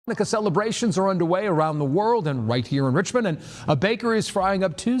Hanukkah celebrations are underway around the world and right here in Richmond, and a bakery is frying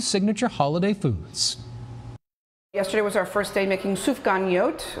up 2 signature holiday foods. Yesterday was our first day making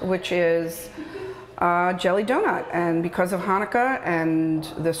sufganiyot, which is a jelly donut. And because of Hanukkah and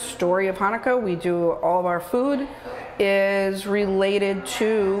the story of Hanukkah, we do all of our food is related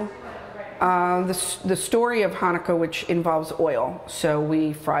to the story of Hanukkah, which involves oil. So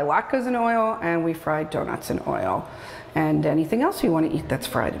we fry latkes in oil and we fry donuts in oil and anything else you want to eat that's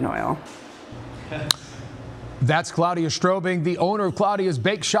fried in oil. That's Claudia Strobing, the owner of Claudia's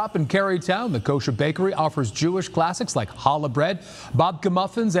Bake Shop in Carytown. The kosher bakery offers Jewish classics like challah bread, babka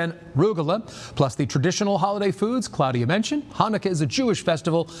muffins, and rugula, plus the traditional holiday foods Claudia mentioned. Hanukkah is a Jewish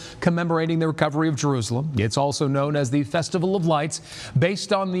festival commemorating the recovery of Jerusalem. It's also known as the Festival of Lights,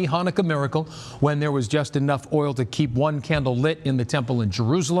 based on the Hanukkah miracle when there was just enough oil to keep one candle lit in the temple in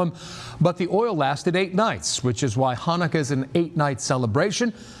Jerusalem. But the oil lasted 8 nights, which is why Hanukkah is an 8-night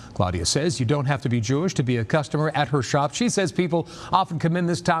celebration. Claudia says you don't have to be Jewish to be a customer at her shop. She says people often come in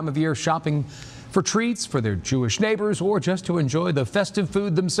this time of year shopping for treats for their Jewish neighbors or just to enjoy the festive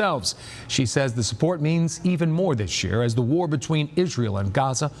food themselves. She says the support means even more this year as the war between Israel and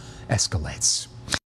Gaza escalates.